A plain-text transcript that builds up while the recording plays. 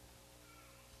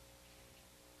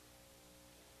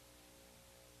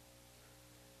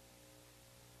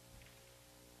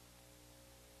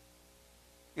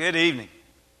Good evening.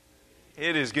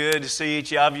 It is good to see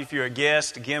each of you. If you're a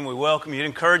guest, again, we welcome you. It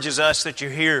encourages us that you're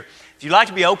here. If you'd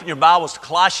like to open your Bibles to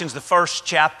Colossians, the first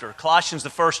chapter. Colossians, the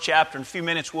first chapter. In a few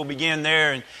minutes, we'll begin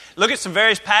there and look at some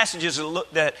various passages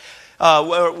where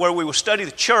we will study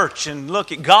the church and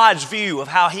look at God's view of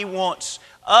how He wants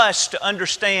us to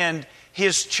understand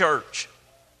His church.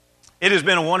 It has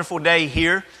been a wonderful day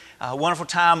here. A wonderful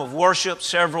time of worship.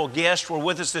 Several guests were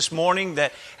with us this morning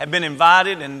that have been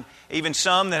invited, and even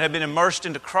some that have been immersed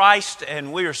into Christ.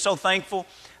 And we are so thankful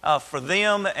for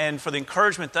them and for the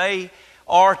encouragement they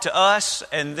are to us.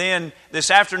 And then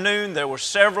this afternoon, there were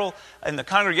several in the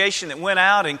congregation that went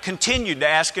out and continued to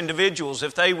ask individuals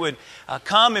if they would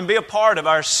come and be a part of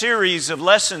our series of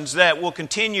lessons that will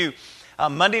continue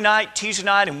Monday night, Tuesday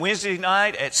night, and Wednesday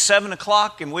night at 7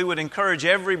 o'clock. And we would encourage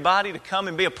everybody to come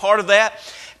and be a part of that.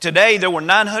 Today, there were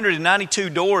 992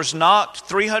 doors knocked,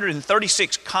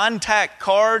 336 contact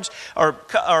cards, or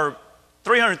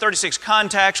 336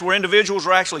 contacts where individuals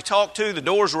were actually talked to. The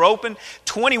doors were open.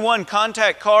 21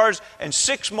 contact cards and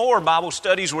 6 more Bible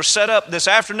studies were set up this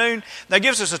afternoon. That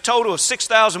gives us a total of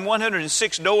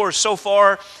 6,106 doors so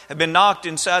far have been knocked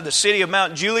inside the city of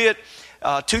Mount Juliet.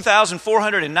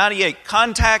 2,498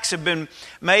 contacts have been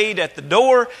made at the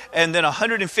door, and then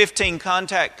 115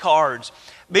 contact cards.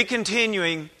 Be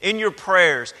continuing in your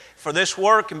prayers for this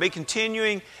work, and be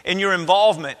continuing in your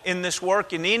involvement in this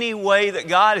work in any way that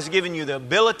God has given you the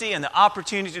ability and the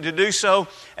opportunity to do so.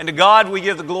 And to God we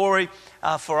give the glory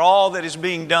for all that is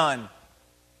being done.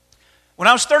 When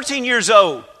I was 13 years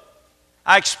old,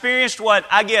 I experienced what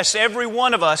I guess every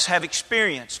one of us have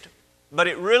experienced, but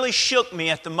it really shook me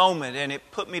at the moment and it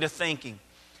put me to thinking.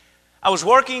 I was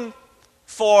working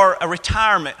for a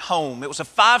retirement home. It was a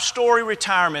 5-story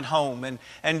retirement home,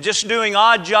 and just doing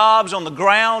odd jobs on the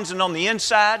grounds and on the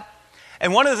inside.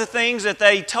 And one of the things that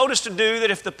they told us to do,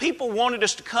 that if the people wanted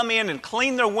us to come in and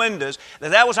clean their windows,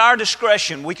 that was our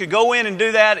discretion. We could go in and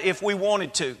do that if we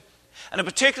wanted to. And a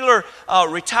particular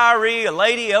retiree, a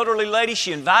lady, elderly lady,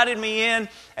 she invited me in,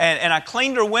 and I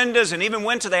cleaned her windows and even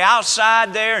went to the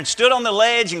outside there and stood on the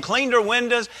ledge and cleaned her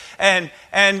windows. And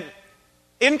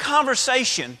in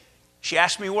conversation, she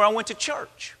asked me where I went to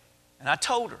church, and I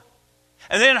told her.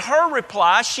 And then in her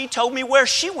reply, she told me where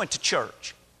she went to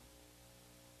church.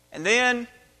 And then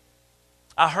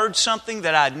I heard something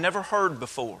that I'd never heard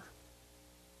before.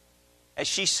 As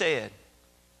she said,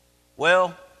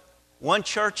 well, one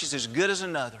church is as good as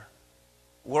another.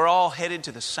 We're all headed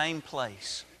to the same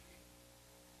place.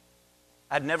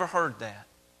 I'd never heard that.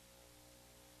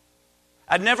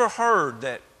 I'd never heard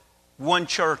that one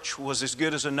church was as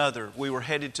good as another. We were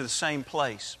headed to the same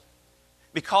place.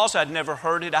 Because I'd never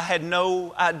heard it, I had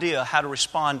no idea how to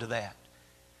respond to that.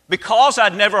 Because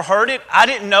I'd never heard it, I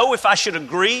didn't know if I should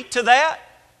agree to that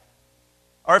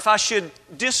or if I should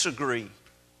disagree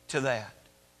to that.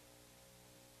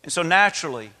 And so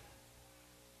naturally,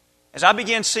 as I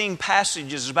began seeing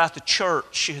passages about the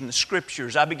church in the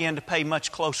Scriptures, I began to pay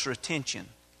much closer attention.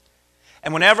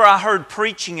 And whenever I heard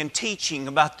preaching and teaching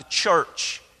about the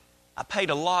church, I paid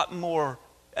a lot more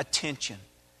attention.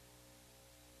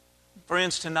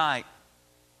 Friends, tonight,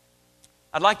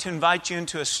 I'd like to invite you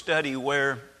into a study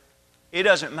where it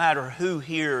doesn't matter who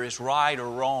here is right or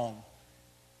wrong,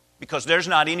 because there's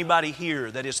not anybody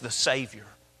here that is the Savior.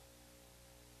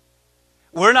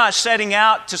 We're not setting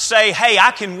out to say, hey,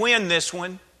 I can win this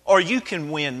one, or you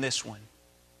can win this one.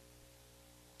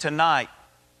 Tonight,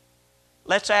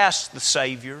 let's ask the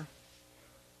Savior,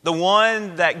 the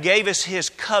one that gave us His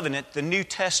covenant, the New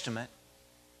Testament,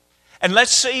 and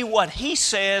let's see what He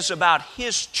says about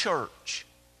His church.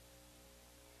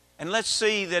 And let's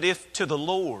see that if to the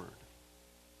Lord,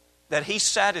 that He's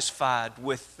satisfied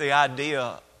with the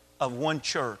idea of one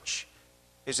church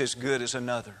is as good as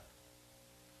another.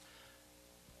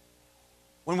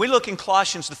 When we look in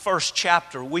Colossians, the first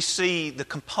chapter, we see the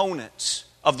components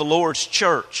of the Lord's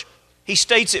church. He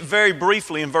states it very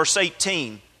briefly in verse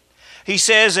 18. He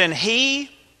says, and He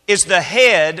is the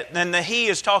head, and the He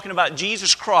is talking about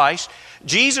Jesus Christ.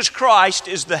 Jesus Christ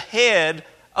is the head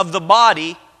of the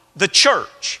body, the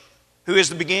church, who is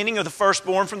the beginning of the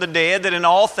firstborn from the dead, that in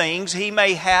all things He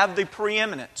may have the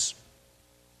preeminence.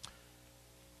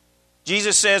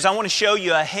 Jesus says, I want to show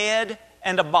you a head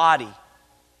and a body.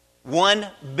 One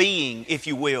being, if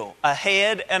you will, a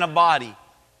head and a body.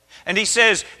 And He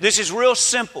says, this is real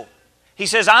simple. He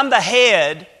says, I'm the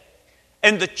head,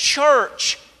 and the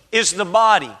church is the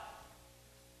body.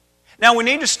 Now we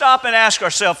need to stop and ask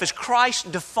ourselves, is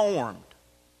Christ deformed?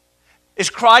 Is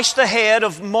Christ the head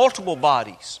of multiple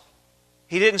bodies?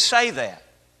 He didn't say that.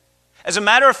 As a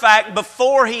matter of fact,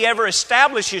 before he ever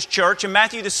established his church, in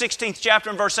Matthew the 16th chapter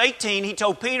and verse 18, he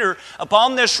told Peter,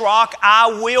 upon this rock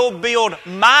I will build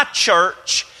my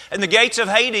church, and the gates of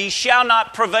Hades shall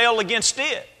not prevail against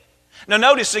it. Now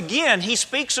notice again, he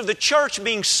speaks of the church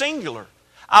being singular.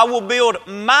 I will build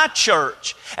my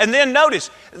church. And then notice,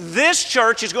 this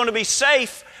church is going to be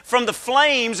safe from the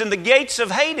flames and the gates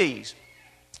of Hades.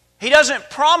 He doesn't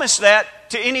promise that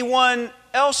to anyone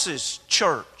else's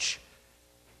church.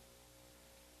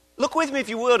 Look with me, if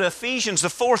you will, to Ephesians, the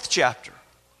 4th chapter.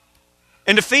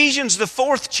 In Ephesians, the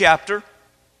 4th chapter,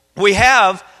 we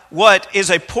have what is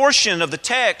a portion of the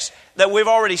text that we've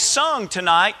already sung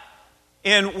tonight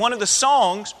in one of the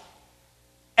songs.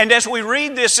 And as we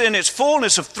read this in its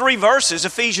fullness of 3 verses,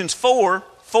 Ephesians 4,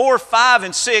 5,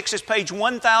 and 6, it's page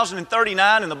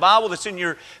 1039 in the Bible that's in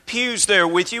your pews there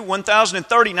with you,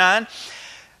 1039.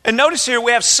 And notice here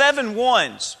we have 7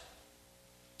 ones.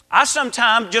 I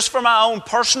sometimes, just for my own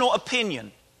personal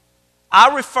opinion,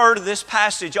 I refer to this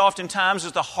passage oftentimes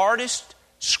as the hardest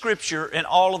scripture in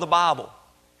all of the Bible.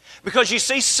 Because you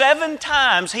see, 7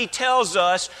 times he tells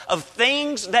us of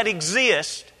things that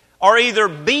exist, or either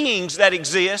beings that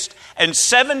exist, and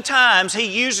 7 times he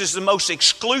uses the most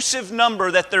exclusive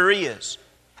number that there is.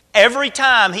 Every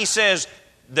time he says,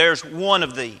 there's one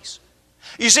of these.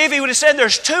 You see, if he would have said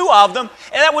there's 2 of them,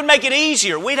 and that would make it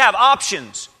easier. We'd have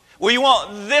options. Well, you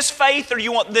want this faith or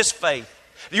you want this faith?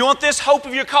 Do you want this hope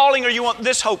of your calling or you want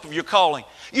this hope of your calling?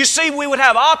 You see, we would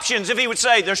have options if he would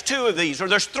say there's 2 of these or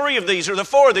there's 3 of these or there's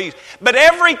 4 of these. But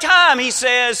every time he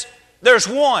says there's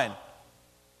one.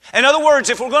 In other words,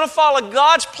 if we're going to follow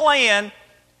God's plan,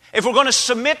 if we're going to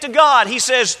submit to God, he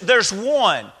says there's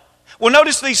one. Well,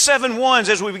 notice these 7 ones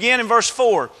as we begin in verse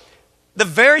 4. The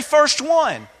very first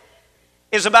one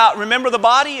is about, remember the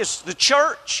body is the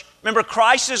church. Remember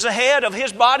Christ is the head of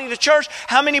His body, the church.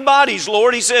 How many bodies,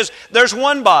 Lord? He says there's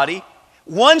one body,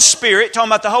 one Spirit, talking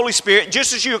about the Holy Spirit,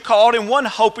 just as you are called, in one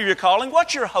hope of your calling.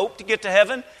 What's your hope to get to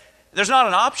heaven? There's not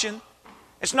an option.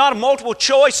 It's not a multiple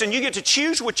choice, and you get to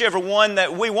choose whichever one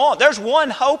that we want. There's one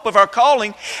hope of our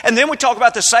calling. And then we talk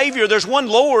about the Savior. There's one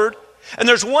Lord, and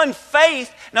there's one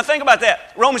faith. Now think about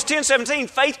that. Romans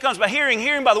 10:17, faith comes by hearing,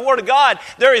 hearing by the Word of God.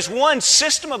 There is one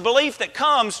system of belief that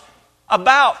comes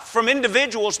about from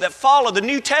individuals that follow the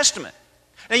New Testament.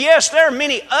 Now yes, there are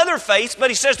many other faiths, but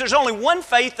he says there's only one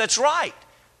faith that's right.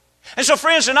 And so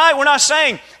friends, tonight we're not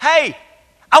saying, hey,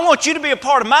 I want you to be a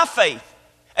part of my faith.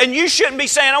 And you shouldn't be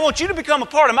saying, I want you to become a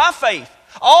part of my faith.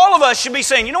 All of us should be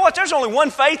saying, you know what, there's only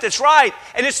one faith that's right,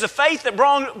 and it's the faith that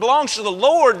belongs to the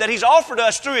Lord that He's offered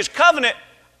us through His covenant.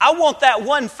 I want that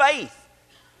one faith.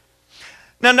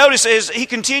 Now notice as he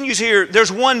continues here,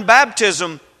 there's one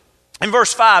baptism in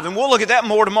verse 5, and we'll look at that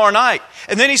more tomorrow night.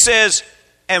 And then he says,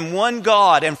 and one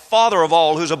God and Father of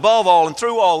all, who's above all and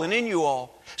through all and in you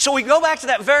all. So we go back to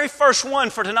that very first one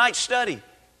for tonight's study.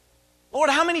 Lord,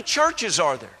 how many churches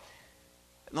are there?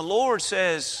 And the Lord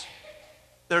says,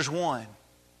 there's one.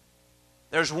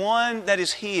 There's one that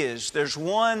is His. There's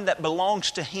one that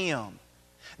belongs to Him.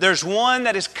 There's one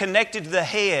that is connected to the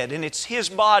head, and it's His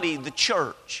body, the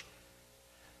church.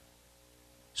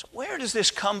 So where does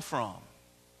this come from?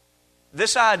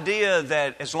 This idea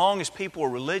that as long as people are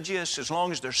religious, as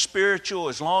long as they're spiritual,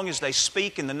 as long as they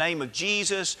speak in the name of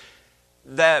Jesus,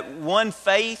 that one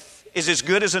faith is as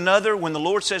good as another when the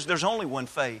Lord says there's only one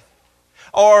faith.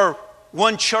 Or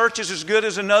one church is as good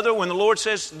as another when the Lord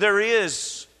says there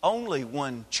is only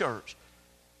one church.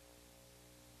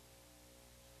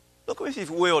 Look with me, if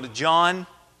you will, to John,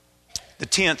 the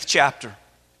 10th chapter.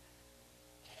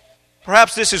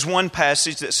 Perhaps this is one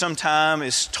passage that sometimes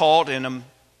is taught in a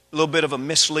little bit of a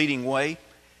misleading way.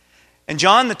 In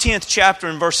John, the 10th chapter,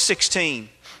 in verse 16,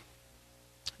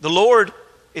 the Lord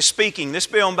is speaking. This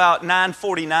will be on about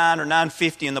 949 or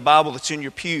 950 in the Bible that's in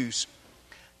your pews.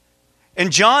 In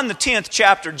John, the 10th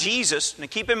chapter, Jesus, now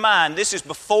keep in mind, this is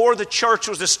before the church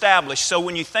was established. So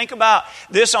when you think about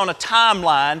this on a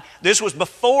timeline, this was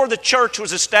before the church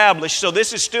was established. So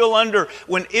this is still under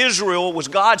when Israel was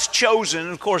God's chosen.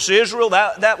 And of course, Israel,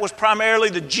 that was primarily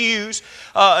the Jews,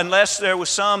 unless there was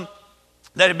some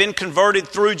that had been converted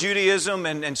through Judaism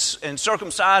and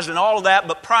circumcised and all of that,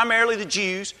 but primarily the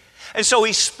Jews. And so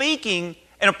he's speaking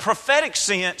in a prophetic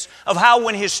sense of how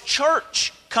when His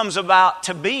church comes about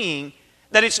to being,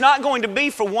 that it's not going to be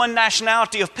for one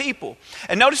nationality of people.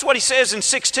 And notice what he says in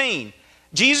 16.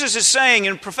 Jesus is saying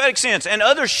in a prophetic sense, and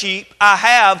other sheep I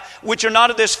have which are not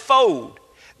of this fold.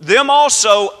 Them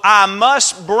also I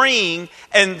must bring,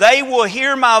 and they will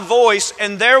hear my voice,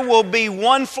 and there will be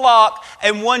one flock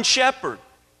and one shepherd.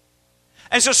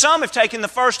 And so some have taken the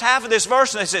first half of this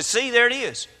verse and they said, see, there it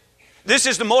is. This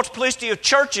is the multiplicity of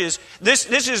churches. This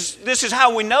is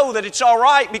how we know that it's all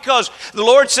right, because the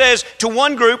Lord says to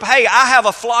one group, hey, I have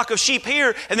a flock of sheep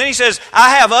here. And then He says,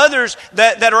 I have others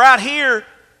that are out here,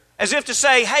 as if to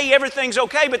say, hey, everything's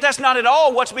okay. But that's not at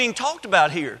all what's being talked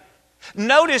about here.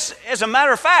 Notice, as a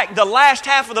matter of fact, the last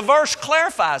half of the verse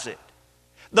clarifies it.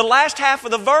 The last half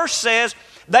of the verse says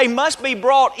they must be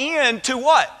brought in to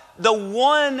what? The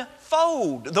one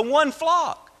fold, the one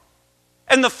flock.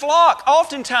 And the flock,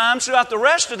 oftentimes throughout the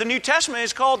rest of the New Testament,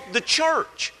 is called the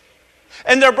church.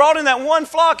 And they're brought in that one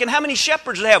flock. And how many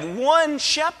shepherds do they have? One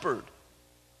shepherd.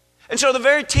 And so the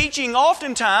very teaching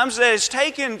oftentimes that is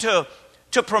taken to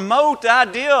promote the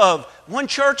idea of one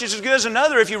church is as good as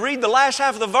another, if you read the last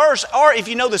half of the verse, or if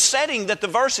you know the setting that the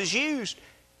verse is used,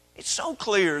 it's so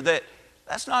clear that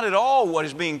that's not at all what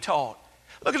is being taught.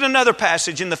 Look at another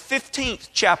passage in the 15th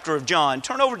chapter of John.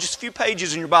 Turn over just a few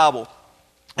pages in your Bible.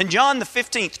 In John, the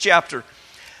 15th chapter,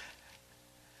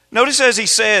 notice as he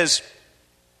says,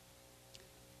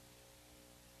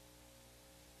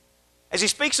 as he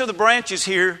speaks of the branches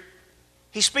here,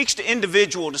 he speaks to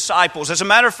individual disciples. As a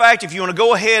matter of fact, if you want to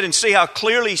go ahead and see how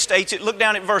clearly he states it, look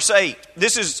down at verse 8.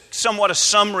 This is somewhat a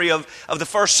summary of the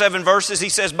first 7 verses. He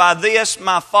says, by this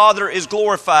my Father is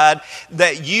glorified,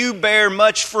 that you bear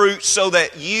much fruit, so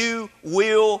that you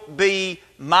will be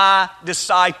my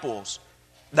disciples.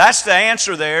 That's the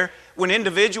answer there. When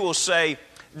individuals say,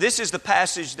 this is the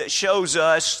passage that shows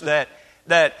us that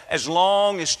as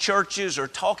long as churches are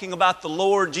talking about the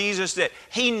Lord Jesus, that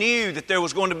He knew that there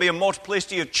was going to be a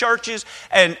multiplicity of churches.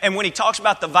 And when He talks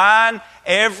about the vine,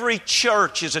 every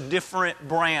church is a different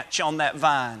branch on that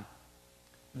vine.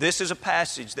 This is a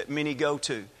passage that many go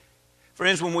to.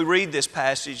 Friends, when we read this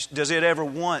passage, does it ever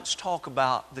once talk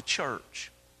about the church?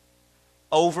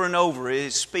 Over and over, it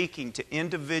is speaking to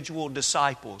individual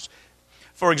disciples.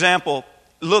 For example,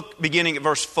 look beginning at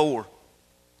verse 4.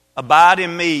 Abide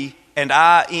in me and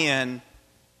I in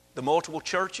the multiple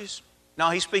churches. No,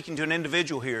 he's speaking to an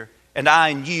individual here. And I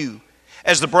in you.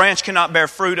 As the branch cannot bear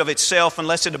fruit of itself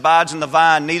unless it abides in the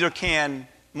vine, neither can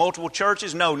multiple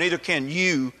churches. No, neither can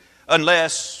you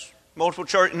unless multiple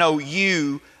churches. No,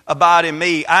 you abide in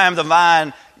me. I am the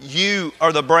vine. You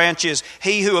are the branches.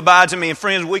 He who abides in me. And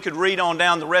friends, we could read on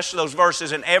down the rest of those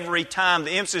verses, and every time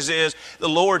the emphasis is the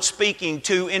Lord speaking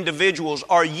to individuals.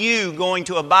 Are you going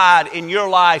to abide in your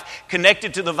life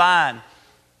connected to the vine?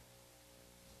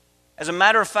 As a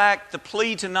matter of fact, the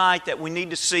plea tonight that we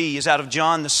need to see is out of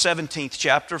John the 17th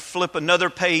chapter. Flip another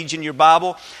page in your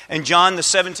Bible. In John the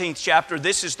 17th chapter,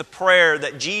 this is the prayer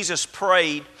that Jesus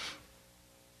prayed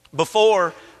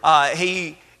before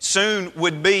He soon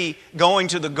would be going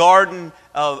to the Garden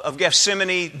of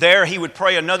Gethsemane. There He would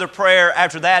pray another prayer.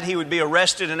 After that He would be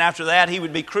arrested, and after that He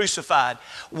would be crucified.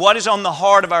 What is on the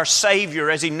heart of our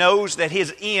Savior as He knows that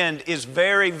His end is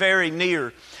very, very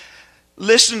near?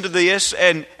 Listen to this,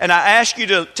 and I ask you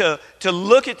to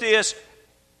look at this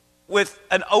with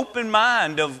an open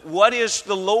mind of what is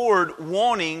the Lord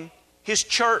wanting His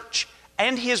church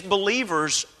and His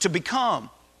believers to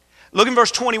become. Look in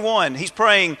verse 21. He's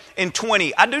praying in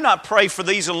 20. I do not pray for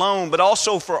these alone, but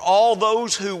also for all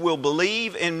those who will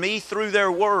believe in me through their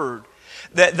word,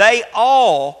 that they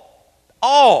all,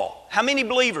 how many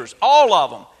believers? All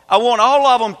of them. I want all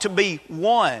of them to be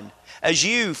one. As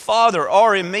you, Father,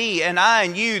 are in me and I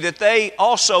in you, that they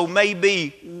also may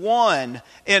be one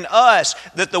in us,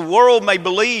 that the world may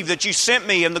believe that you sent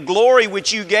me, and the glory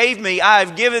which you gave me I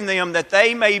have given them, that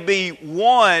they may be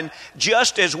one,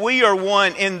 just as we are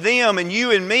one in them and you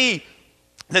in me,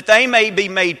 that they may be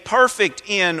made perfect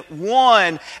in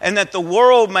one, and that the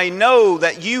world may know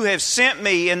that you have sent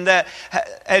me and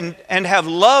have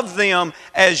loved them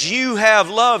as you have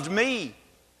loved me.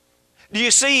 Do you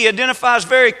see, He identifies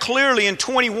very clearly in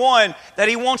 21 that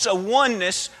He wants a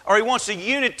oneness, or He wants a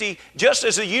unity, just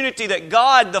as the unity that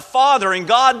God the Father and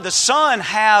God the Son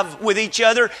have with each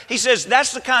other. He says,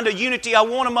 that's the kind of unity I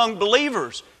want among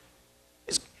believers.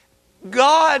 It's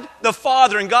God the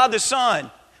Father and God the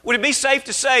Son. Would it be safe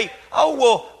to say, oh,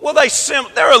 well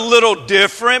they're a little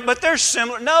different, but they're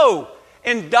similar? No.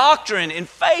 In doctrine, in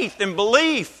faith, in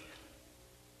belief,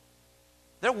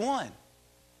 they're one.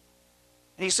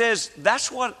 And He says,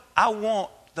 that's what I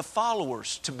want the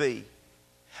followers to be.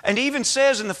 And He even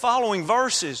says in the following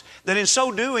verses that in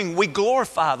so doing, we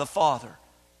glorify the Father.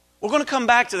 We're going to come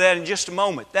back to that in just a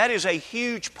moment. That is a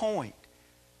huge point.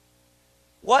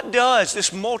 What does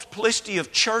this multiplicity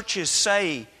of churches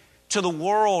say to the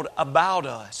world about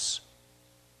us?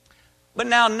 But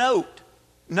now note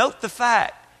the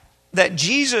fact that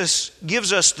Jesus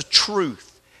gives us the truth.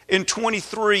 In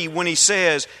 23, when He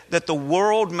says that the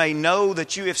world may know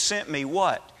that you have sent me,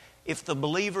 what? if the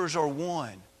believers are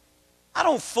one? I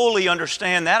don't fully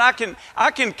understand that.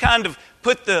 I can kind of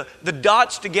put the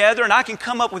dots together and I can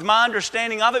come up with my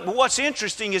understanding of it. But what's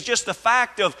interesting is just the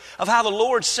fact of how the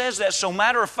Lord says that. So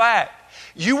matter of fact,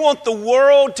 you want the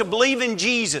world to believe in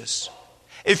Jesus.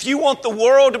 If you want the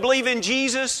world to believe in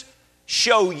Jesus,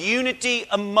 show unity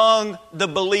among the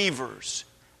believers.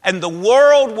 And the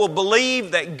world will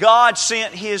believe that God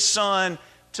sent His Son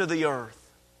to the earth.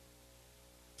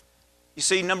 You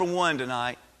see, number one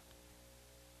tonight,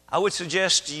 I would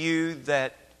suggest to you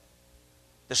that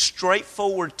the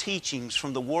straightforward teachings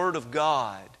from the Word of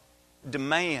God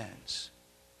demands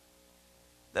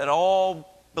that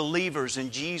all believers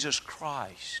in Jesus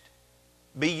Christ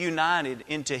be united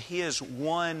into His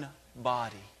one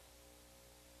body.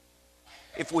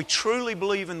 If we truly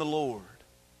believe in the Lord,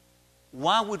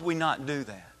 why would we not do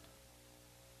that?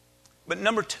 But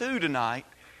number two tonight,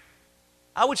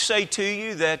 I would say to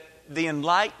you that the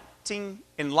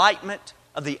enlightenment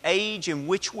of the age in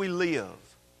which we live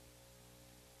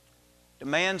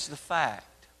demands the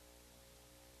fact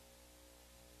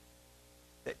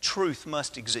that truth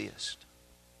must exist.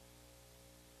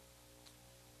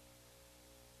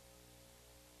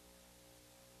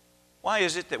 Why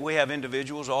is it that we have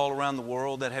individuals all around the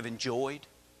world that have enjoyed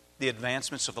the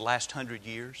advancements of the last 100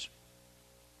 years?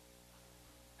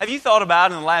 Have you thought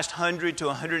about in the last 100 to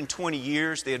 120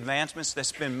 years the advancements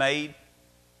that's been made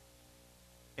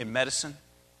in medicine?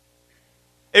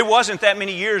 It wasn't that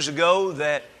many years ago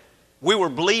that we were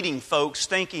bleeding folks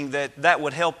thinking that that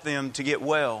would help them to get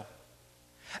well.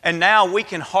 And now we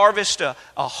can harvest a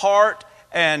heart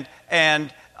and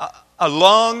a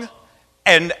lung.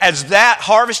 And as that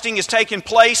harvesting is taking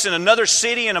place in another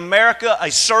city in America, a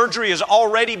surgery is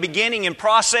already beginning in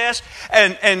process.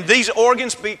 And these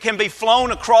organs can be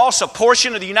flown across a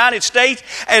portion of the United States.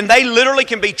 And they literally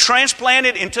can be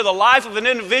transplanted into the life of an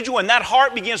individual. And that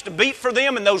heart begins to beat for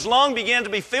them. And those lungs begin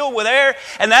to be filled with air.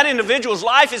 And that individual's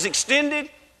life is extended.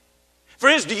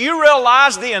 Friends, do you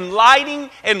realize the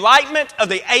enlightenment of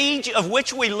the age of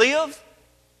which we live?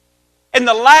 In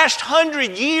the last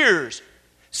 100 years,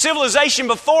 civilization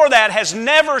before that has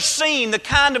never seen the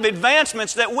kind of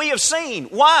advancements that we have seen.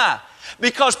 Why?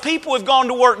 Because people have gone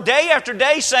to work day after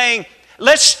day saying,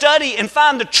 let's study and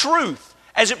find the truth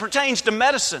as it pertains to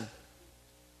medicine.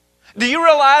 Do you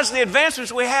realize the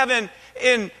advancements we have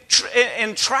in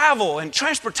travel and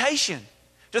transportation?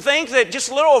 To think that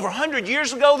just a little over 100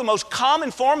 years ago, the most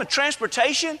common form of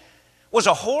transportation was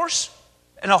a horse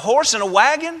and a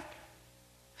wagon.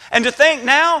 And to think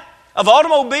now of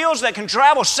automobiles that can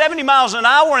travel 70 miles an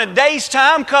hour in a day's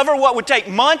time, cover what would take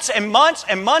months and months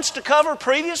and months to cover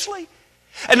previously.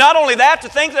 And not only that, to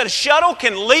think that a shuttle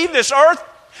can leave this earth,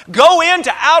 go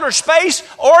into outer space,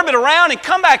 orbit around and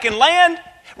come back and land,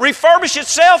 refurbish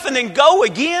itself and then go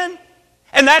again.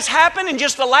 And that's happened in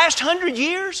just the last 100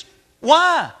 years.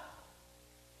 Why?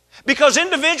 Because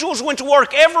individuals went to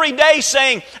work every day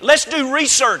saying, let's do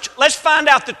research, let's find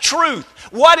out the truth.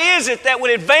 What is it that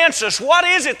would advance us? What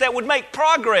is it that would make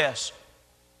progress?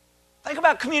 Think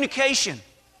about communication.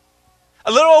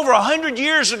 A little over 100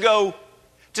 years ago,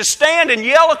 to stand and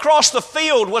yell across the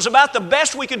field was about the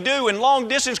best we could do in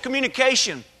long-distance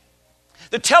communication.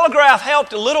 The telegraph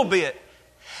helped a little bit.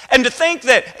 And to think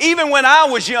that even when I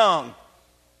was young,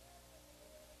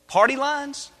 party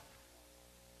lines,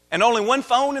 and only one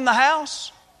phone in the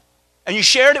house, and you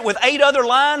shared it with 8 other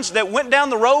lines that went down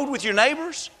the road with your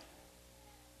neighbors.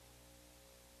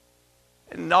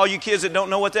 And all you kids that don't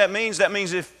know what that means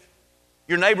if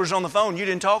your neighbor's on the phone, you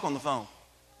didn't talk on the phone.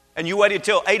 And you waited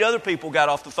till 8 other people got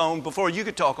off the phone before you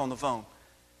could talk on the phone.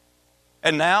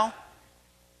 And now,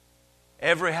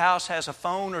 every house has a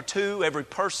phone or two. Every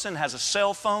person has a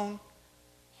cell phone.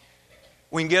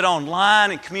 We can get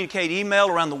online and communicate email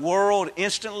around the world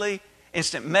instantly.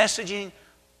 Instant messaging.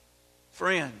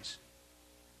 Friends,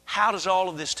 how does all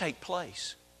of this take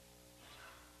place?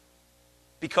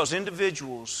 Because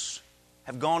individuals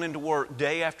have gone into work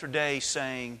day after day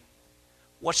saying,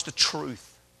 what's the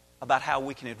truth about how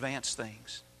we can advance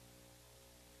things?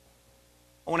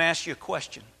 I want to ask you a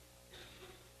question.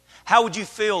 How would you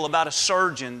feel about a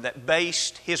surgeon that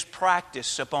based his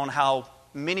practice upon how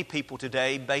many people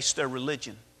today base their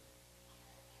religion?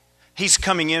 He's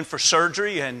coming in for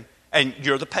surgery and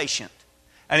you're the patient.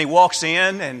 And he walks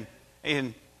in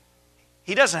and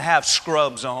he doesn't have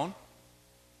scrubs on.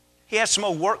 He has some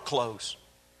old work clothes.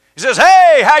 He says,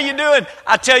 hey, how you doing?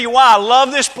 I tell you why I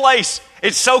love this place.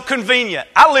 It's so convenient.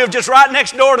 I live just right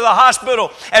next door to the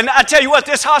hospital. And I tell you what,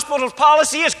 this hospital's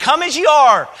policy is come as you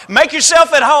are. Make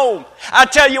yourself at home. I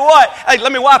tell you what, hey,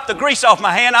 let me wipe the grease off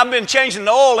my hand. I've been changing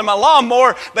the oil in my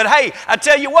lawnmower. But hey, I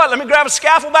tell you what, let me grab a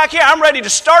scaffold back here. I'm ready to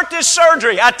start this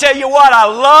surgery. I tell you what, I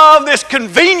love this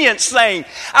convenience thing.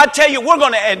 I tell you, we're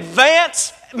going to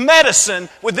advance medicine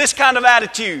with this kind of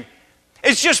attitude.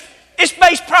 It's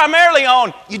based primarily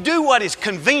on you do what is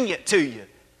convenient to you.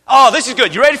 Oh, this is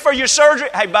good. You ready for your surgery?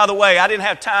 Hey, by the way, I didn't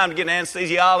have time to get an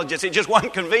anesthesiologist. It just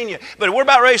wasn't convenient. But we're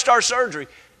about ready to start surgery.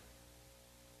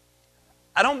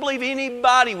 I don't believe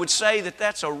anybody would say that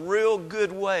that's a real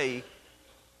good way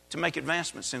to make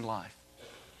advancements in life.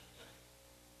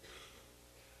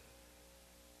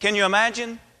 Can you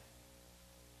imagine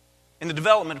in the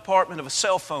development department of a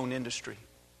cell phone industry?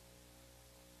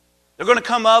 They're going to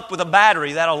come up with a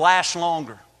battery that'll last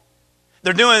longer.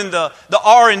 They're doing the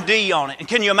R&D on it. And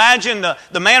can you imagine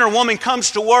the man or woman comes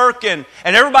to work and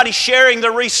everybody's sharing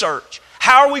their research.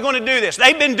 How are we going to do this?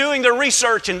 They've been doing their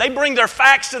research and they bring their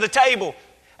facts to the table.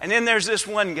 And then there's this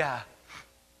one guy.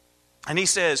 And he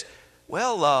says,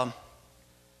 well,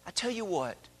 I tell you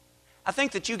what. I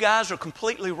think that you guys are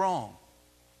completely wrong.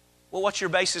 Well, what's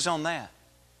your basis on that?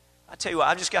 I tell you what,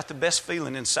 I've just got the best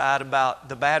feeling inside about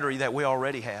the battery that we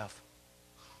already have.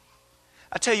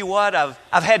 I tell you what,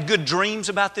 I've had good dreams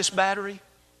about this battery.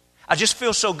 I just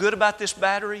feel so good about this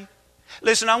battery.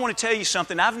 Listen, I want to tell you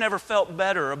something. I've never felt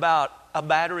better about a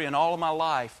battery in all of my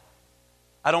life.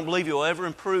 I don't believe you'll ever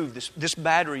improve. This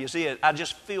battery is it. I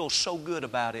just feel so good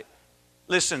about it.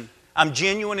 Listen, I'm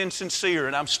genuine and sincere,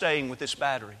 and I'm staying with this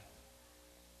battery.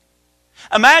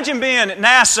 Imagine being at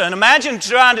NASA and imagine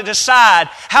trying to decide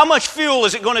how much fuel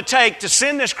is it going to take to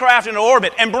send this craft into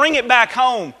orbit and bring it back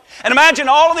home. And imagine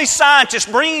all of these scientists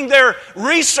bringing their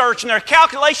research and their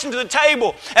calculation to the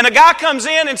table. And a guy comes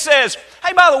in and says,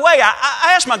 hey, by the way,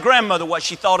 I asked my grandmother what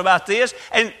she thought about this.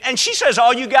 And she says,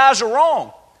 all you guys are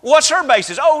wrong. What's her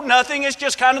basis? Oh, nothing. It's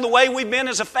just kind of the way we've been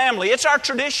as a family. It's our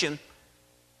tradition.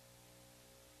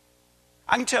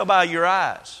 I can tell by your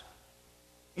eyes.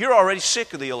 You're already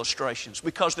sick of the illustrations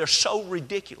because they're so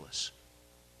ridiculous.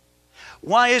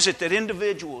 Why is it that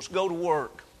individuals go to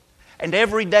work and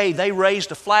every day they raise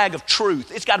the flag of truth?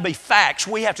 It's got to be facts.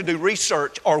 We have to do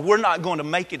research or we're not going to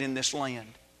make it in this land.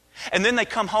 And then they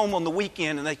come home on the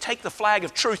weekend and they take the flag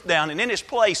of truth down, and in its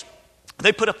place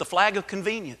they put up the flag of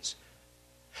convenience.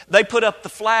 They put up the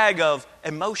flag of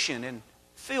emotion and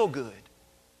feel good.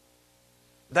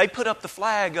 They put up the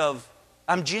flag of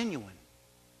I'm genuine.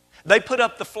 They put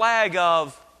up the flag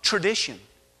of tradition.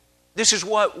 This is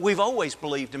what we've always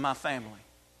believed in my family.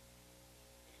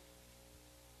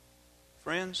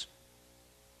 Friends,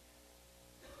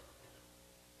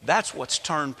 that's what's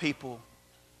turned people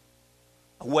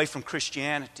away from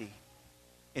Christianity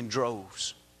in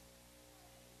droves.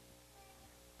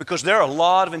 Because there are a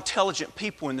lot of intelligent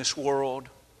people in this world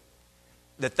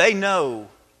that they know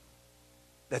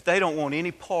that they don't want any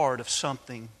part of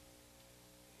something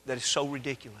that is so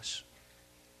ridiculous.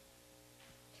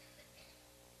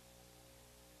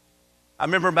 I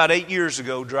remember about 8 years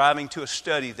ago driving to a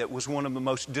study that was one of the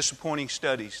most disappointing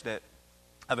studies that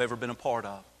I've ever been a part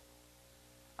of.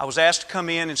 I was asked to come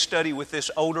in and study with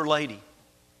this older lady.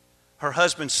 Her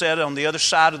husband sat on the other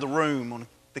side of the room on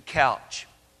the couch.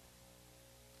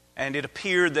 And it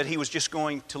appeared that he was just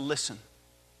going to listen.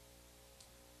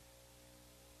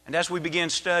 And as we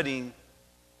began studying,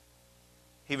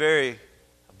 he very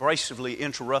abrasively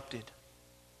interrupted.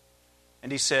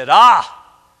 And he said,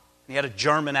 he had a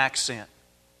German accent.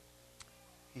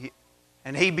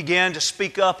 And he began to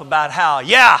speak up about how,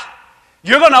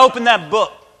 you're going to open that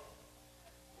book.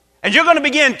 And you're going to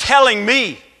begin telling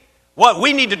me what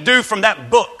we need to do from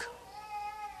that book.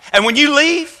 And when you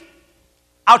leave,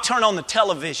 I'll turn on the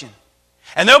television.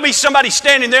 And there'll be somebody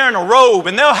standing there in a robe,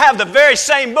 and they'll have the very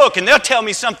same book, and they'll tell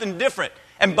me something different.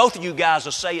 And both of you guys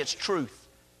will say it's truth.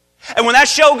 And when that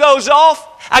show goes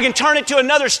off, I can turn it to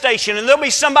another station and there'll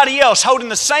be somebody else holding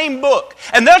the same book.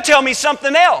 And they'll tell me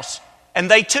something else.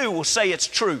 And they too will say it's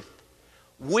truth.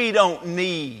 We don't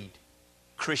need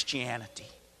Christianity.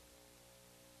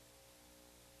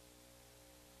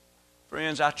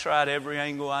 Friends, I tried every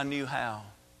angle I knew how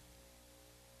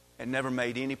and never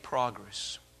made any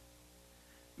progress.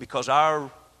 Because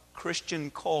our Christian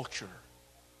culture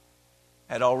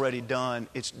had already done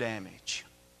its damage.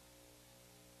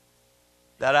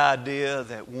 That idea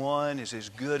that one is as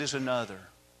good as another.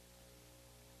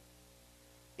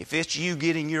 If it's you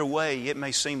getting your way, it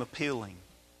may seem appealing.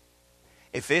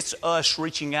 If it's us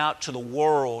reaching out to the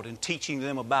world and teaching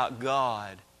them about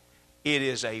God, it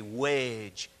is a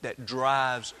wedge that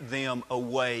drives them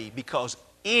away because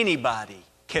anybody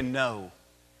can know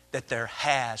that there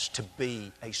has to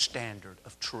be a standard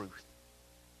of truth.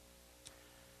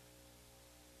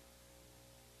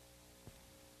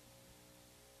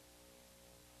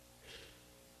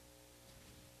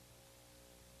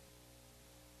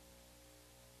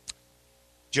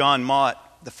 John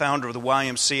Mott, the founder of the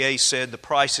YMCA, said the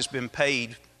price has been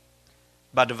paid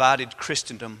by divided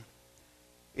Christendom.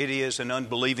 It is an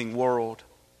unbelieving world.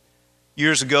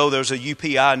 Years ago, there was a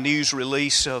UPI news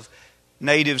release of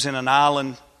natives in an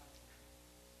island,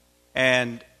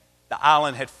 and the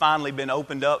island had finally been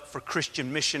opened up for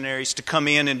Christian missionaries to come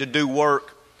in and to do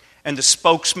work. And the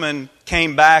spokesman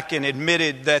came back and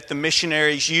admitted that the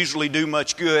missionaries usually do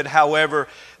much good. However,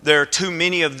 there are too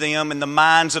many of them and the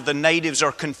minds of the natives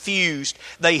are confused.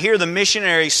 They hear the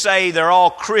missionaries say they're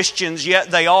all Christians, yet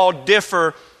they all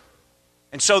differ.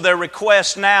 And so their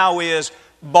request now is,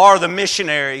 bar the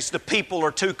missionaries. The people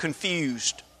are too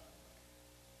confused.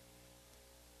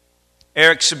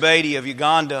 Eric Sebade of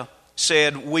Uganda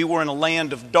said, we were in a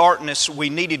land of darkness. We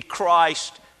needed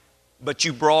Christ, but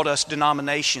you brought us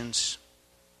denominations.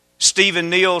 Stephen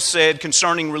Neal said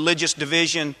concerning religious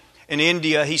division in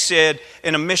India, he said,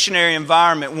 in a missionary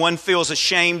environment, one feels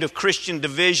ashamed of Christian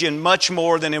division much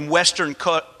more than in Western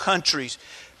countries.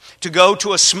 To go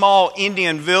to a small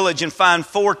Indian village and find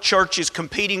 4 churches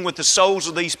competing with the souls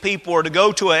of these people, or to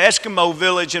go to an Eskimo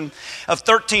village of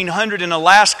 1,300 in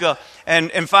Alaska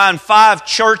and find 5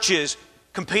 churches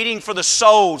competing for the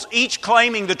souls, each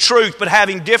claiming the truth but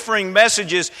having differing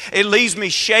messages, it leaves me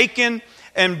shaken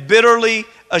and bitterly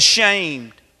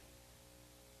ashamed.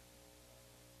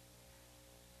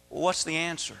 Well, what's the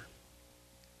answer?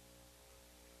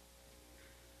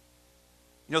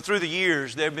 You know, through the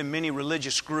years, there have been many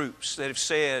religious groups that have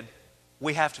said,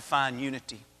 we have to find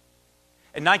unity.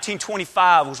 And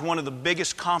 1925 was one of the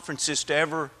biggest conferences to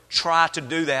ever try to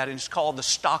do that, and it's called the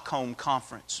Stockholm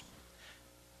Conference.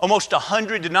 Almost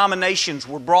 100 denominations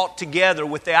were brought together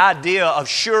with the idea of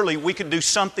surely we could do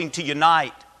something to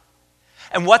unite.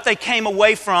 And what they came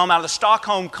away from out of the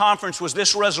Stockholm Conference was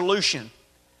this resolution: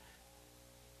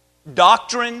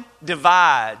 doctrine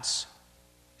divides,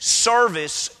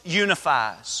 service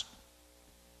unifies.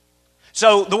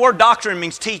 So the word doctrine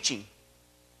means teaching.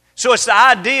 So it's the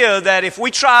idea that if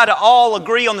we try to all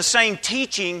agree on the same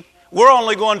teaching, we're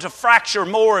only going to fracture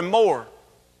more and more.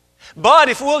 But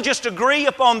if we'll just agree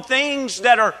upon things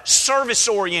that are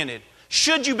service-oriented,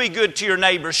 should you be good to your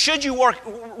neighbors? Should you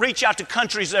reach out to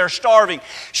countries that are starving?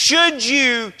 Should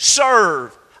you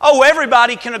serve? Oh,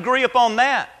 everybody can agree upon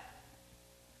that.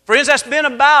 Friends, that's been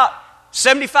about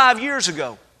 75 years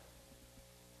ago.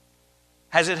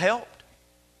 Has it helped?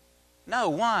 No.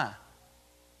 Why?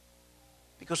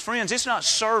 Because, friends, it's not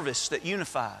service that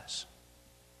unifies.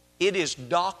 It is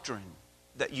doctrine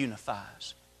that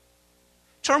unifies.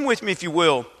 Turn with me, if you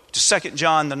will, to 2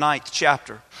 John, the 9th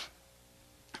chapter.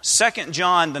 2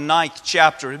 John, the 9th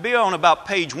chapter. It'll be on about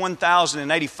page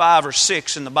 1085 or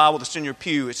 6 in the Bible that's in your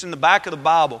pew. It's in the back of the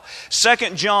Bible. 2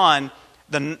 John,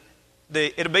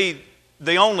 it'll be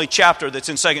the only chapter that's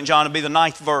in 2 John. It'll be the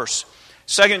 9th verse.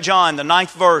 2 John, the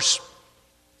 9th verse.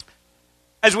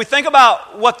 As we think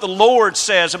about what the Lord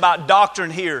says about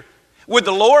doctrine here, would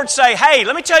the Lord say, hey,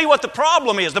 let me tell you what the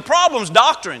problem is. The problem's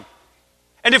doctrine.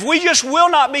 And if we just will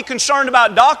not be concerned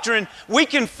about doctrine, we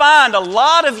can find a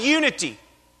lot of unity.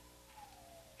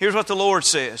 Here's what the Lord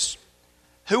says.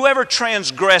 Whoever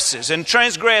transgresses, and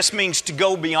transgress means to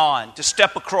go beyond, to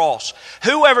step across.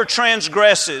 Whoever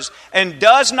transgresses and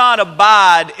does not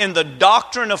abide in the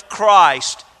doctrine of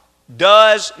Christ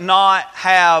does not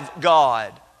have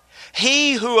God.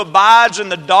 He who abides in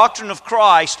the doctrine of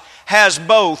Christ has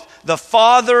both the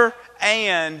Father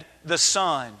and the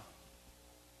Son.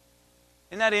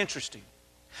 Isn't that interesting?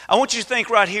 I want you to think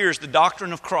right here is the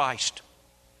doctrine of Christ.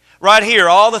 Right here,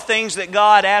 all the things that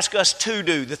God asks us to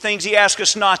do, the things He asks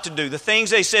us not to do, the things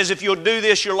that He says, if you'll do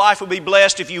this, your life will be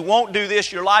blessed. If you won't do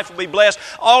this, your life will be blessed.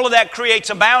 All of that creates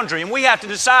a boundary. And we have to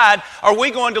decide, are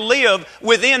we going to live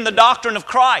within the doctrine of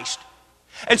Christ?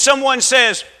 And someone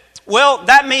says, well,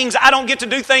 that means I don't get to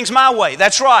do things my way.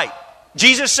 That's right.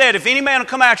 Jesus said, if any man will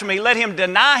come after me, let him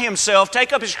deny himself,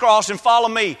 take up his cross, and follow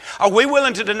me. Are we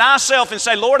willing to deny self and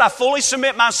say, Lord, I fully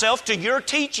submit myself to your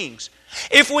teachings?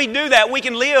 If we do that, we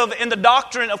can live in the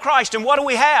doctrine of Christ. And what do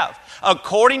we have?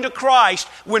 According to Christ,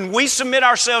 when we submit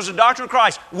ourselves to the doctrine of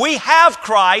Christ, we have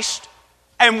Christ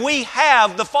and we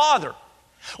have the Father.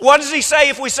 What does He say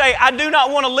if we say, I do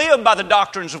not want to live by the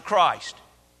doctrines of Christ?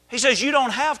 He says, you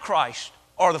don't have Christ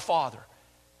or the Father.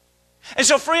 And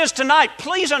so, friends, tonight,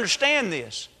 please understand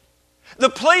this. The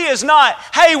plea is not,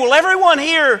 hey, will everyone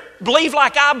here believe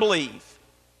like I believe?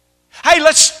 Hey,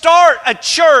 let's start a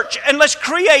church and let's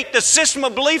create the system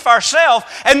of belief ourselves,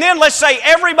 and then let's say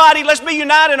everybody, let's be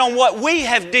united on what we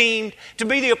have deemed to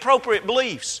be the appropriate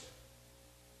beliefs.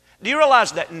 Do you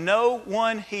realize that no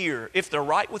one here, if they're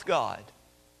right with God,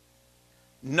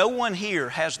 no one here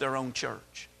has their own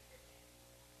church?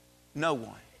 No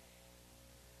one.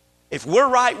 If we're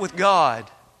right with God,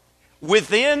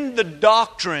 within the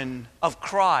doctrine of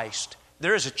Christ,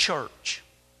 there is a church.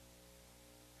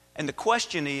 And the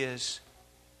question is,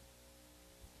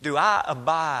 do I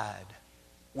abide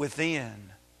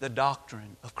within the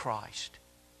doctrine of Christ?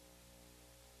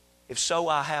 If so,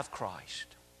 I have Christ.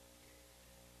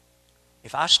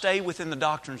 If I stay within the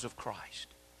doctrines of Christ,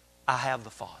 I have the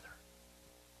Father.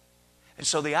 And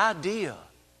so the idea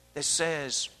that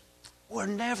says we're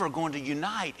never going to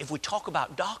unite if we talk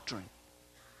about doctrine.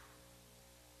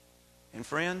 And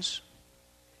friends,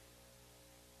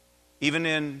 even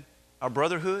in our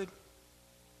brotherhood,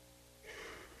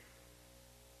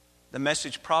 the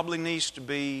message probably needs to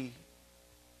be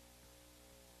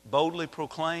boldly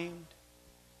proclaimed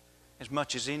as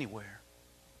much as anywhere.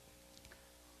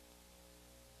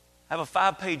 I have a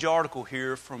 5-page article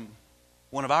here from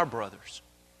one of our brothers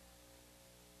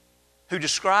who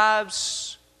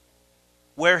describes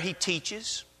where he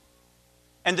teaches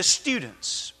and the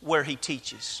students where he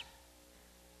teaches.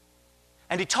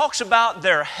 And he talks about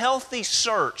their healthy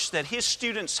search that his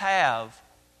students have.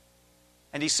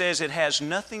 And he says it has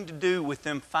nothing to do with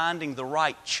them finding the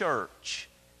right church.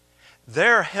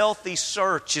 Their healthy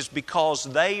search is because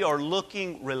they are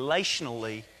looking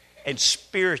relationally and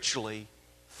spiritually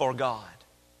for God.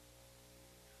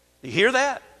 Do you hear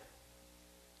that?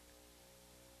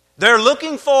 They're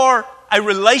looking for a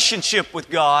relationship with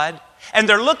God, and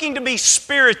they're looking to be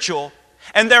spiritual,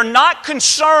 and they're not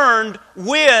concerned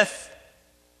with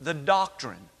the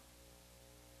doctrine.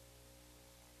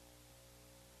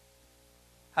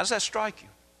 How does that strike you?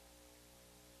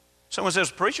 Someone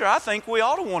says, preacher, I think we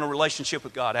ought to want a relationship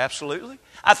with God. Absolutely.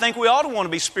 I think we ought to want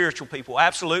to be spiritual people.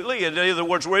 Absolutely. In other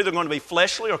words, we're either going to be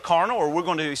fleshly or carnal, or we're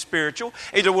going to be spiritual.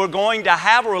 Either we're going to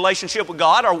have a relationship with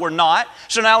God or we're not.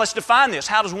 So now let's define this.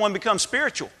 How does one become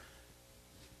spiritual?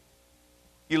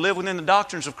 You live within the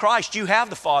doctrines of Christ, you have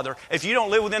the Father. If you don't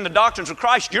live within the doctrines of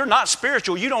Christ, you're not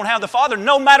spiritual. You don't have the Father,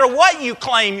 no matter what you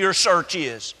claim your search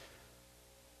is.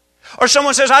 Or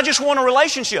someone says, I just want a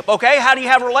relationship. Okay, how do you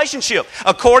have a relationship?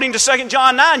 According to 2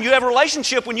 John 9, you have a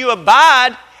relationship when you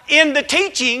abide in the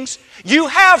teachings. You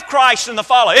have Christ in the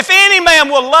Father. If any man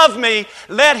will love me,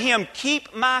 let him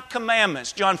keep my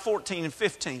commandments. John 14 and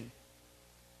 15.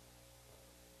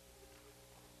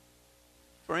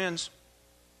 Friends,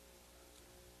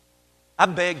 I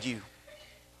beg you,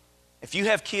 if you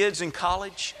have kids in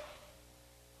college,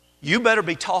 you better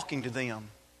be talking to them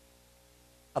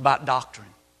about doctrine.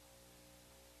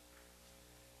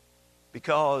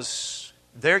 Because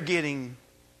they're getting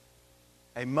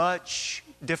a much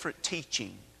different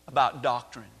teaching about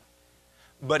doctrine.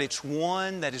 But it's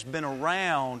one that has been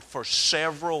around for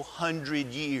several hundred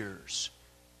years.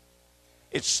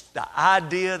 It's the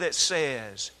idea that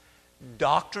says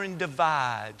doctrine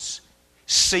divides.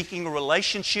 Seeking a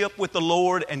relationship with the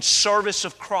Lord and service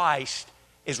of Christ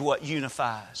is what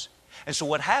unifies. And so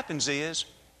what happens is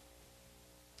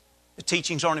the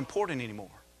teachings aren't important anymore.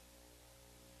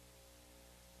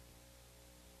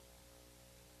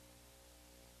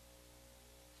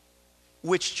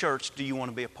 Which church do you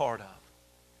want to be a part of?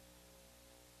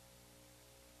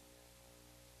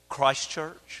 Christ's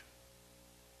church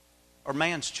or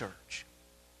man's church?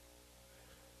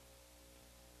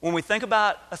 When we think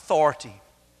about authority,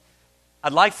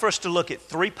 I'd like for us to look at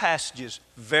 3 passages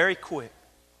very quick,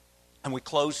 and we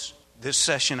close this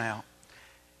session out.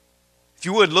 If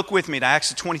you would, look with me to Acts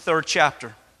the 23rd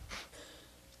chapter.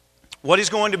 What is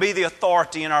going to be the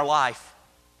authority in our life?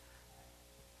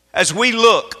 As we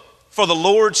look for the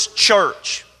Lord's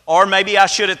church, or maybe I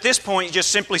should at this point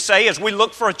just simply say, as we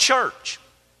look for a church,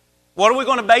 what are we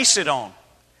going to base it on?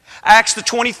 Acts the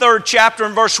 23rd chapter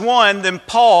and verse 1, then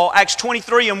Paul, Acts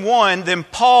 23 and 1, then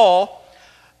Paul,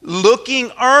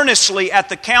 looking earnestly at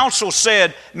the council,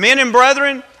 said, Men and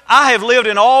brethren, I have lived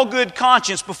in all good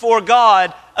conscience before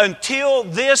God until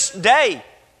this day.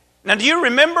 Now, do you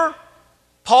remember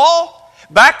Paul?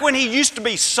 Back when he used to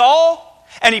be Saul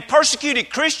and he persecuted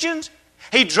Christians,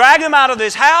 he dragged them out of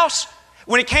his house.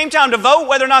 When it came time to vote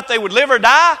whether or not they would live or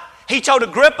die, he told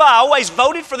Agrippa, I always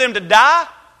voted for them to die.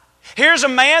 Here's a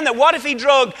man that what if he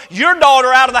drug your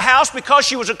daughter out of the house because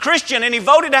she was a Christian and he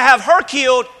voted to have her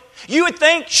killed? You would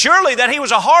think surely that he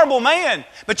was a horrible man.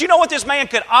 But you know what this man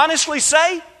could honestly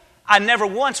say? I never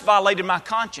once violated my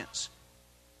conscience.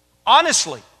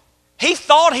 Honestly. He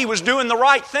thought he was doing the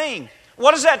right thing.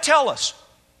 What does that tell us?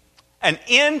 An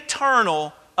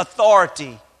internal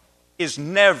authority is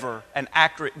never an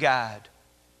accurate guide.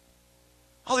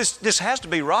 Oh, this has to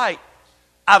be right.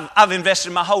 I've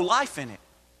invested my whole life in it.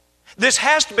 This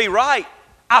has to be right.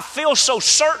 I feel so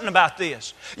certain about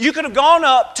this. You could have gone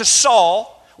up to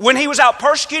Saul when he was out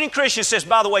persecuting Christians and says,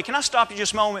 by the way, can I stop you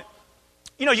just a moment?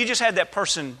 You know, you just had that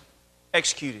person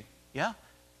executed. Yeah?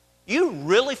 You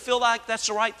really feel like that's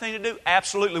the right thing to do?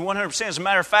 Absolutely, 100%. As a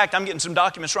matter of fact, I'm getting some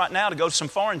documents right now to go to some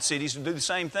foreign cities and do the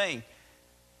same thing.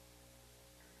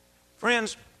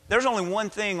 Friends, there's only one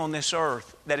thing on this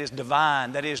earth that is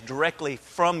divine, that is directly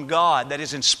from God, that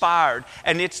is inspired,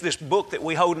 and it's this book that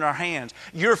we hold in our hands.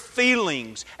 Your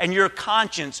feelings and your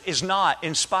conscience is not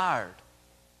inspired.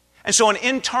 And so an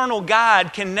internal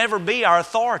guide can never be our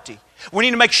authority. We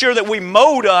need to make sure that we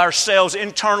mold ourselves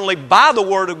internally by the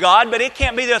Word of God, but it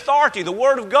can't be the authority. The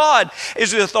Word of God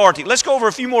is the authority. Let's go over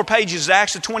a few more pages of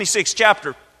Acts, the 26th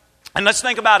chapter, and let's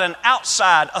think about an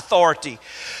outside authority.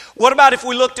 What about if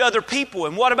we look to other people?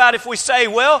 And what about if we say,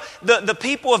 well, the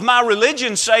people of my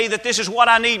religion say that this is what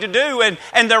I need to do,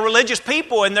 and they're religious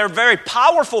people, and they're very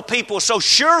powerful people, so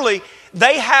surely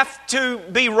they have to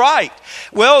be right.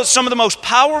 Well, some of the most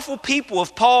powerful people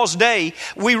of Paul's day,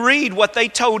 we read what they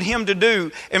told him to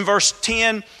do in verse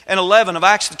 10 and 11 of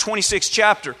Acts, the 26th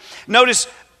chapter. Notice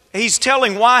he's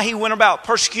telling why he went about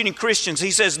persecuting Christians.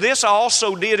 He says, this I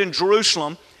also did in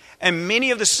Jerusalem, and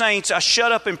many of the saints I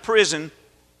shut up in prison,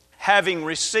 having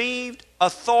received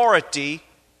authority.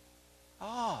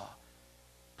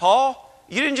 Paul,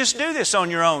 you didn't just do this on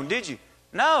your own, did you?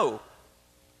 No.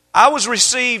 I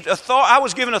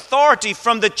was given authority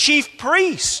from the chief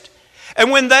priest. And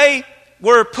when they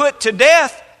were put to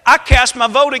death, I cast my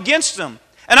vote against them.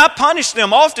 And I punished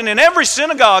them often in every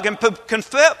synagogue and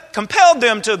compelled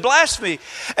them to blaspheme.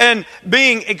 And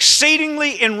being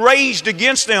exceedingly enraged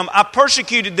against them, I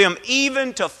persecuted them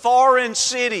even to foreign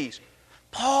cities.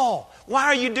 Paul, why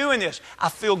are you doing this? I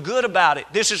feel good about it.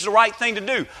 This is the right thing to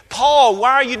do. Paul,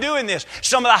 why are you doing this?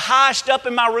 Some of the highest up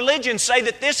in my religion say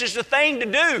that this is the thing to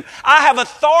do. I have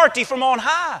authority from on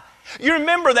high. You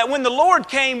remember that when the Lord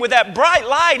came with that bright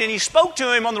light and He spoke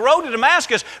to him on the road to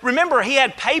Damascus, remember he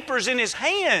had papers in his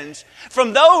hands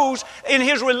from those in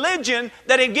his religion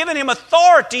that had given him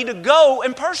authority to go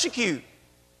and persecute.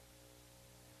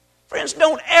 Friends,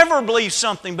 don't ever believe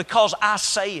something because I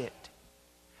say it.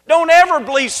 Don't ever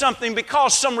believe something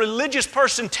because some religious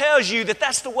person tells you that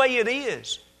that's the way it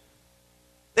is.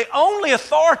 The only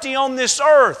authority on this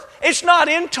earth, it's not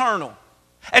internal.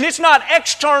 And it's not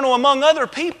external among other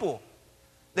people.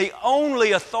 The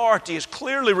only authority is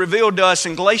clearly revealed to us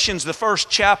in Galatians, the 1st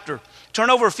chapter. Turn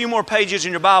over a few more pages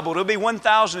in your Bible. It'll be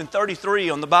 1033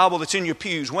 on the Bible that's in your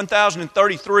pews.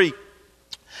 1033.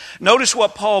 Notice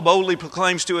what Paul boldly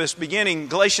proclaims to us beginning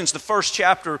Galatians, the 1st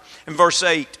chapter and verse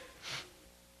 8.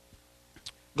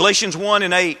 Galatians 1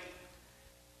 and 8.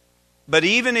 But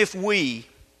even if we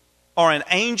or an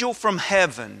angel from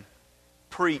heaven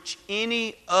preach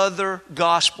any other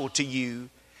gospel to you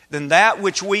than that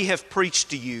which we have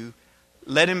preached to you,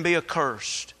 let him be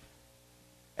accursed.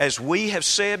 As we have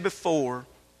said before,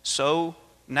 so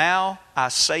now I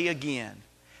say again,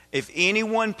 if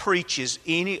anyone preaches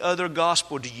any other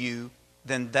gospel to you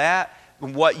than that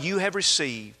what you have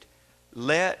received,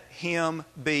 let him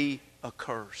be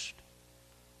accursed.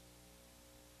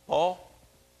 Paul,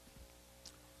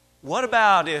 what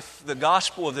about if the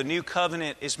gospel of the new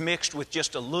covenant is mixed with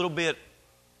just a little bit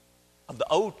of the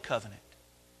old covenant?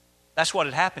 That's what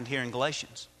had happened here in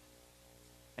Galatians.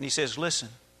 And he says, listen,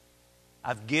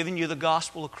 I've given you the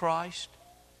gospel of Christ.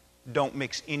 Don't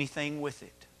mix anything with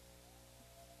it.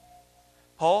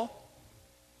 Paul,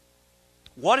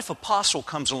 what if apostle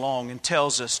comes along and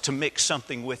tells us to mix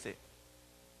something with it?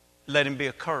 Let him be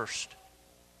accursed.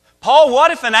 Paul, what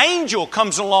if an angel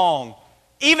comes along,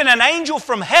 even an angel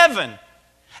from heaven,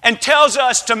 and tells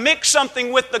us to mix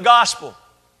something with the gospel?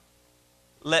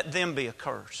 Let them be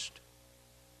accursed.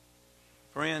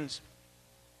 Friends,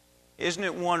 isn't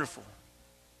it wonderful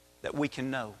that we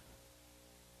can know?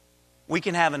 We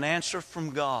can have an answer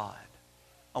from God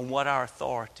on what our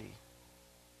authority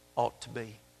ought to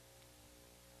be.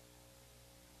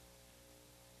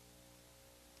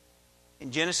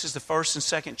 In Genesis, the 1st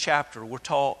and 2nd chapter, we're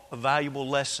taught a valuable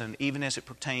lesson even as it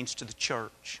pertains to the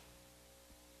church.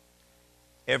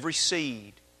 Every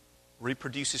seed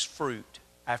reproduces fruit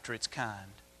after its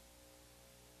kind.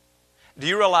 Do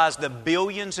you realize the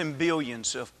billions and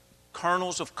billions of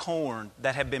kernels of corn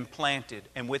that have been planted,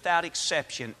 and without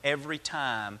exception, every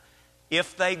time,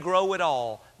 if they grow at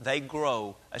all, they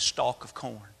grow a stalk of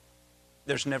corn?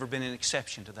 There's never been an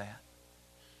exception to that.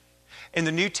 In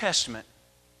the New Testament,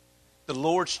 the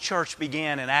Lord's church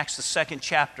began in Acts the 2nd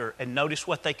chapter, and notice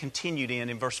what they continued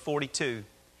in verse 42.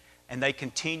 And they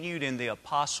continued in the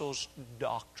apostles'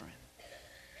 doctrine.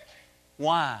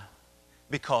 Why?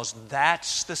 Because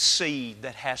that's the seed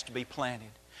that has to be planted.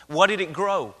 What did it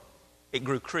grow? It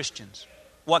grew Christians.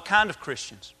 What kind of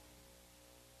Christians?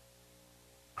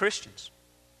 Christians.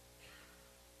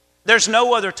 There's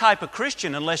no other type of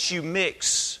Christian unless you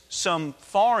mix some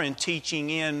foreign teaching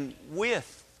in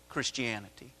with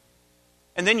Christianity.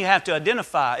 And then you have to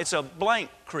identify, it's a blank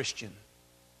Christian.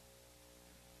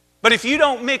 But if you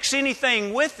don't mix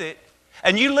anything with it,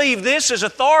 and you leave this as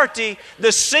authority,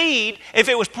 the seed, if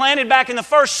it was planted back in the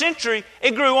first century,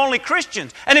 it grew only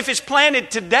Christians. And if it's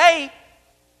planted today,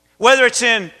 whether it's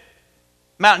in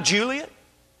Mount Juliet,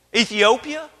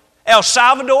 Ethiopia, El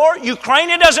Salvador, Ukraine,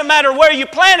 it doesn't matter where you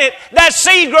plant it, that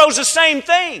seed grows the same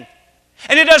thing.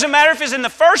 And it doesn't matter if it's in the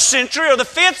 1st century or the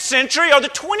 5th century or the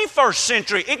 21st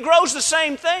century, it grows the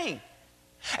same thing.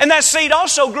 And that seed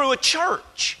also grew a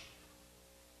church.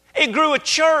 It grew a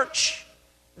church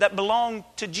that belonged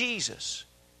to Jesus.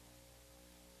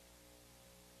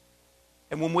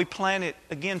 And when we plant it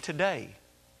again today,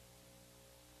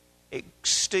 it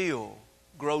still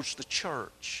grows the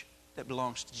church that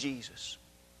belongs to Jesus.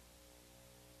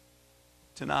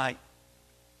 Tonight,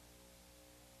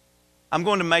 I'm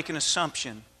going to make an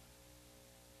assumption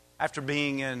after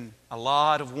being in a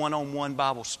lot of one-on-one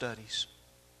Bible studies.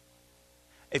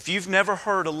 If you've never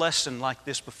heard a lesson like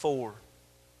this before,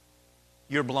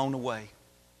 you're blown away.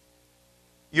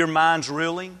 Your mind's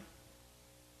reeling.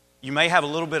 You may have a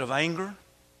little bit of anger.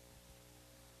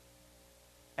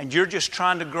 And you're just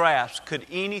trying to grasp, could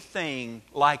anything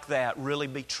like that really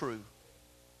be true?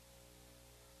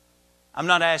 I'm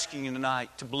not asking you tonight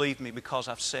to believe me because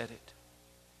I've said it.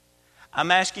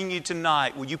 I'm asking you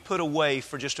tonight, will you put away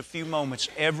for just a few moments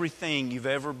everything you've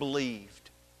ever believed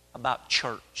about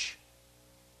church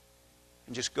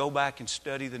and just go back and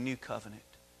study the New Covenant?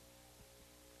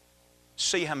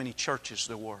 See how many churches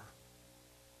there were.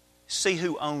 See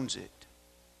who owns it.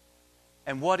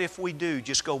 And what if we do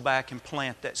just go back and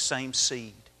plant that same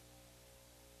seed?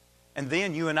 And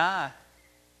then you and I,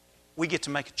 we get to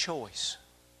make a choice.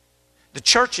 The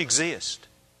church exists.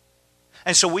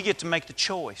 And so we get to make the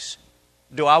choice.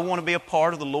 Do I want to be a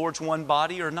part of the Lord's one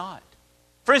body or not?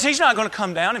 Friends, He's not going to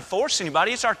come down and force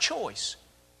anybody. It's our choice.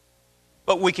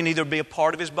 But we can either be a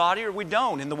part of His body or we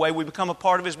don't. And the way we become a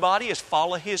part of His body is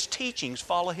follow His teachings,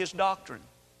 follow His doctrine.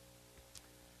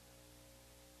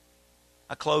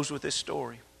 I close with this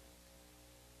story.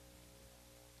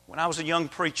 When I was a young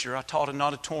preacher, I taught an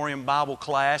auditorium Bible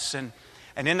class, and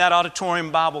in that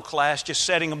auditorium Bible class, just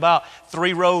sitting about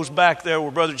 3 rows back there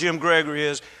where Brother Jim Gregory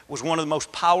is, was one of the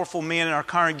most powerful men in our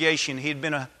congregation. He had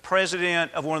been a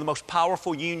president of one of the most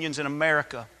powerful unions in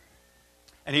America.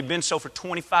 And he'd been so for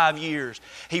 25 years.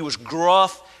 He was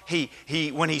gruff.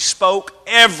 When he spoke,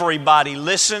 everybody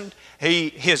listened.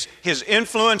 His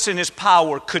influence and his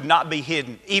power could not be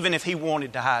hidden, even if he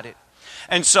wanted to hide it.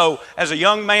 And so, as a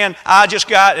young man, I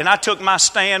took my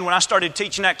stand when I started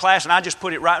teaching that class, and I just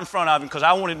put it right in front of him because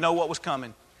I wanted to know what was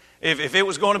coming. If it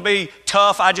was going to be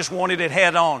tough, I just wanted it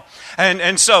head on.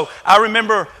 And so I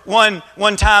remember one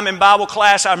time in Bible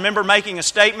class, I remember making a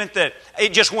statement that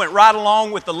it just went right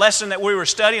along with the lesson that we were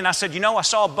studying. I said, I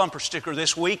saw a bumper sticker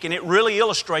this week, and it really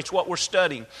illustrates what we're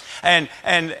studying. And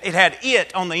it had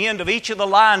 "it" on the end of each of the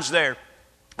lines there.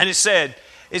 And it said,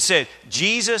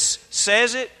 Jesus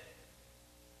says it,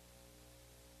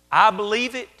 I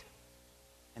believe it,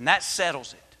 and that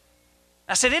settles it.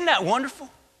 I said, isn't that wonderful?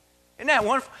 Isn't that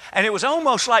wonderful? And it was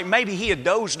almost like maybe he had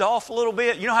dozed off a little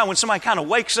bit. You know how when somebody kind of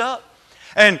wakes up?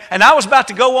 And I was about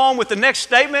to go on with the next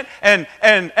statement, and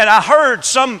I heard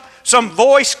some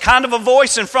voice, kind of a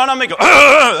voice in front of me go,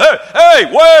 hey,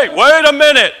 wait a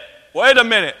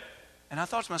minute. And I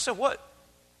thought to myself,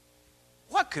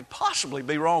 what could possibly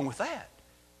be wrong with that?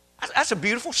 That's a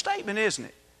beautiful statement, isn't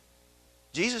it?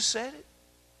 Jesus said it.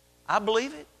 I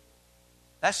believe it.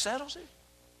 That settles it.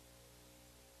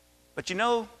 But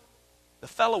the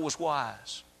fellow was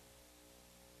wise.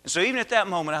 And so even at that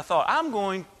moment, I thought, I'm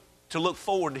going to look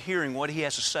forward to hearing what he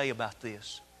has to say about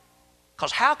this.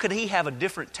 Because how could he have a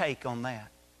different take on that?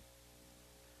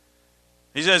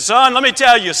 He said, son, let me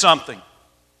tell you something.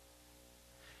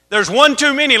 There's one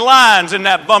too many lines in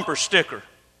that bumper sticker.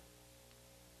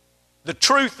 The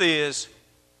truth is,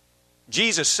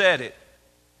 Jesus said it,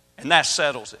 and that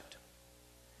settles it.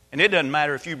 And it doesn't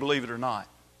matter if you believe it or not.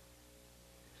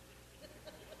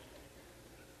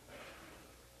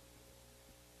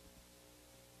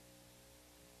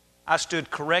 I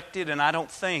stood corrected, and I don't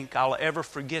think I'll ever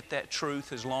forget that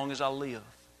truth as long as I live.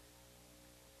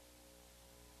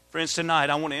 Friends, tonight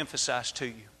I want to emphasize to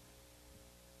you,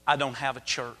 I don't have a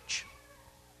church.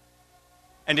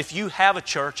 And if you have a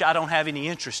church, I don't have any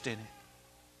interest in it.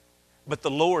 But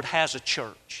the Lord has a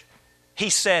church. He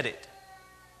said it.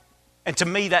 And to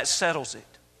me, that settles it.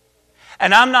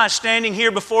 And I'm not standing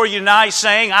here before you tonight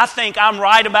saying, I think I'm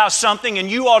right about something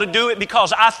and you ought to do it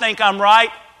because I think I'm right.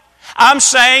 I'm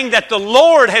saying that the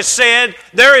Lord has said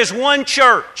there is one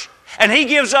church. And He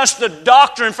gives us the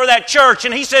doctrine for that church.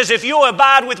 And He says, if you'll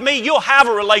abide with me, you'll have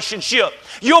a relationship.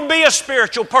 You'll be a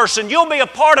spiritual person. You'll be a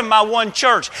part of my one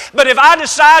church. But if I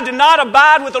decide to not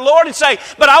abide with the Lord and say,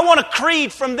 but I want a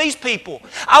creed from these people.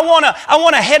 I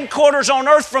want a headquarters on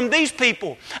earth from these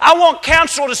people. I want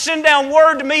counsel to send down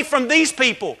word to me from these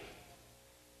people.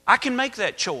 I can make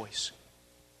that choice.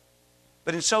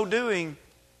 But in so doing,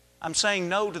 I'm saying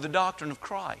no to the doctrine of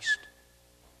Christ.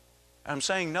 I'm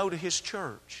saying no to His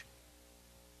church.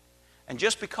 And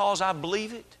just because I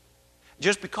believe it,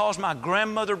 just because my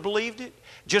grandmother believed it,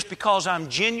 just because I'm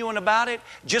genuine about it,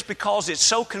 just because it's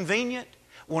so convenient,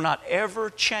 will not ever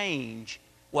change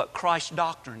what Christ's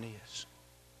doctrine is.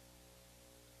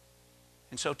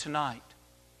 And so tonight,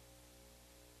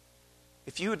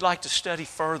 if you would like to study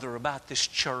further about this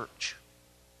church,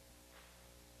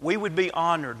 we would be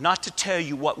honored not to tell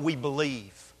you what we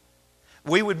believe.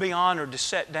 We would be honored to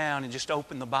sit down and just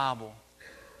open the Bible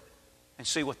and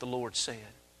see what the Lord said.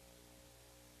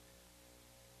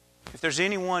 If there's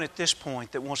anyone at this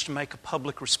point that wants to make a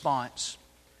public response,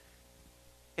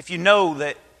 if you know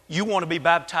that you want to be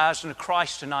baptized into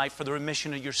Christ tonight for the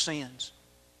remission of your sins,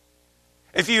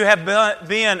 if you have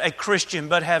been a Christian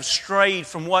but have strayed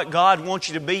from what God wants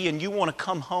you to be and you want to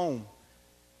come home,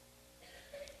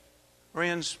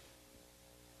 friends,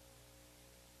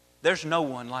 there's no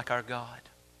one like our God.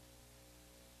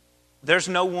 There's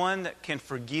no one that can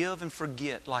forgive and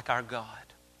forget like our God.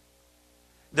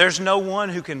 There's no one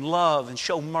who can love and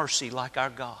show mercy like our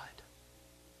God.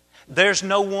 There's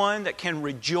no one that can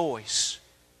rejoice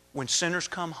when sinners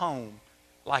come home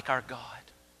like our God.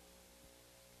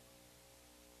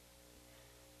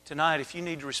 Tonight, if you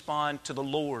need to respond to the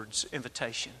Lord's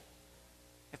invitation,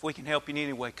 if we can help you in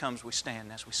any way, come as we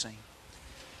stand as we sing.